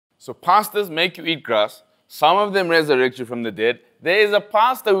So pastors make you eat grass. Some of them resurrect you from the dead. There is a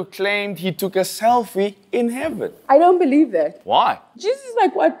pastor who claimed he took a selfie in heaven. I don't believe that. Why? Jesus is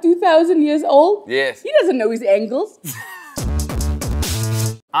like, what, 2,000 years old? Yes. He doesn't know his angles.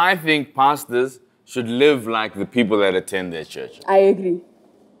 I think pastors should live like the people that attend their church. I agree.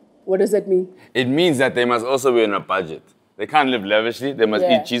 What does that mean? It means that they must also be on a budget. They can't live lavishly. They must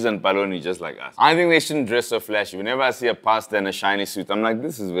eat cheese and bologna just like us. I think they shouldn't dress so flashy. Whenever I see a pastor in a shiny suit, I'm like,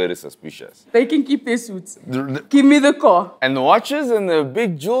 this is very suspicious. They can keep their suits. Give me the car. And the watches and the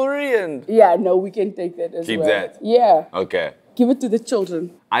big jewelry and... Yeah, no, we can take that as well. Keep that? Yeah. Okay. Give it to the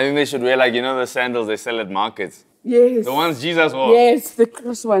children. I think they should wear like, you know the sandals they sell at markets? Yes. The ones Jesus wore? Yes, the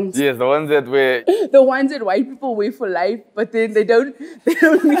cross ones. Yes, the ones that wear... The ones that white people wear for life, but then they don't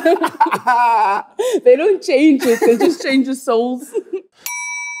they don't change it, they just change the soles.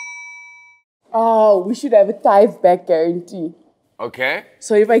 Oh, we should have a tithe back guarantee. Okay.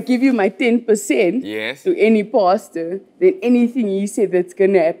 So if I give you my 10% to any pastor, then anything he said that's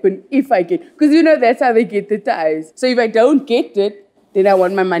going to happen if I get... Because you know that's how they get the tithes. So if I don't get it, then I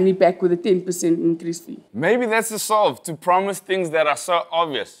want my money back with a 10% increase fee. Maybe that's the solve, to promise things that are so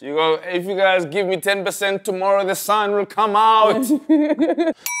obvious. You go, if you guys give me 10%, tomorrow the sun will come out.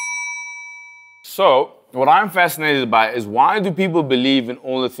 So, what I'm fascinated by is why do people believe in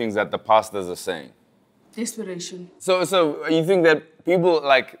all the things that the pastors are saying? Desperation. So you think that people,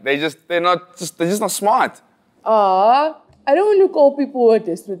 like, they're just not smart? I don't want to call people who are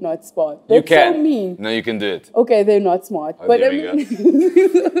desperate not smart. That's so mean. No, you can do it. Okay, they're not smart. Oh, but there we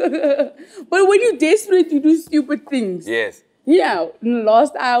go. But when you're desperate, you do stupid things. Yes. Yeah, in the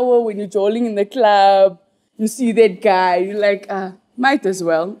last hour when you're jolling in the club, you see that guy, you're like, might as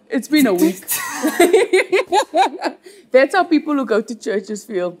well. It's been a week. That's how people who go to churches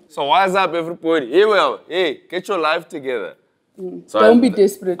feel. So wise up, everybody. Hey, get your life together. So Don't be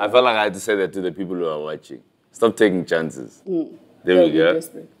desperate. I felt like I had to say that to the people who are watching. Stop taking chances. There Don't we go. be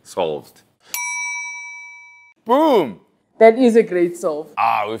desperate. Solved. Boom! That is a great solve.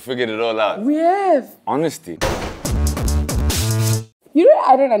 We figured it all out. We have. Honesty. You know,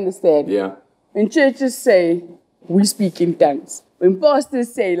 I don't understand. Yeah. When churches say, we speak in tongues. When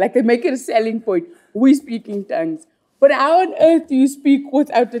pastors say, like they make it a selling point, we speak in tongues. But how on earth do you speak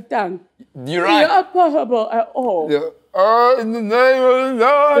without a tongue? You're right. Not possible at all. Yeah. In the name of the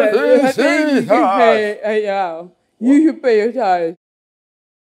Lord, Yeah. You pay your tithe.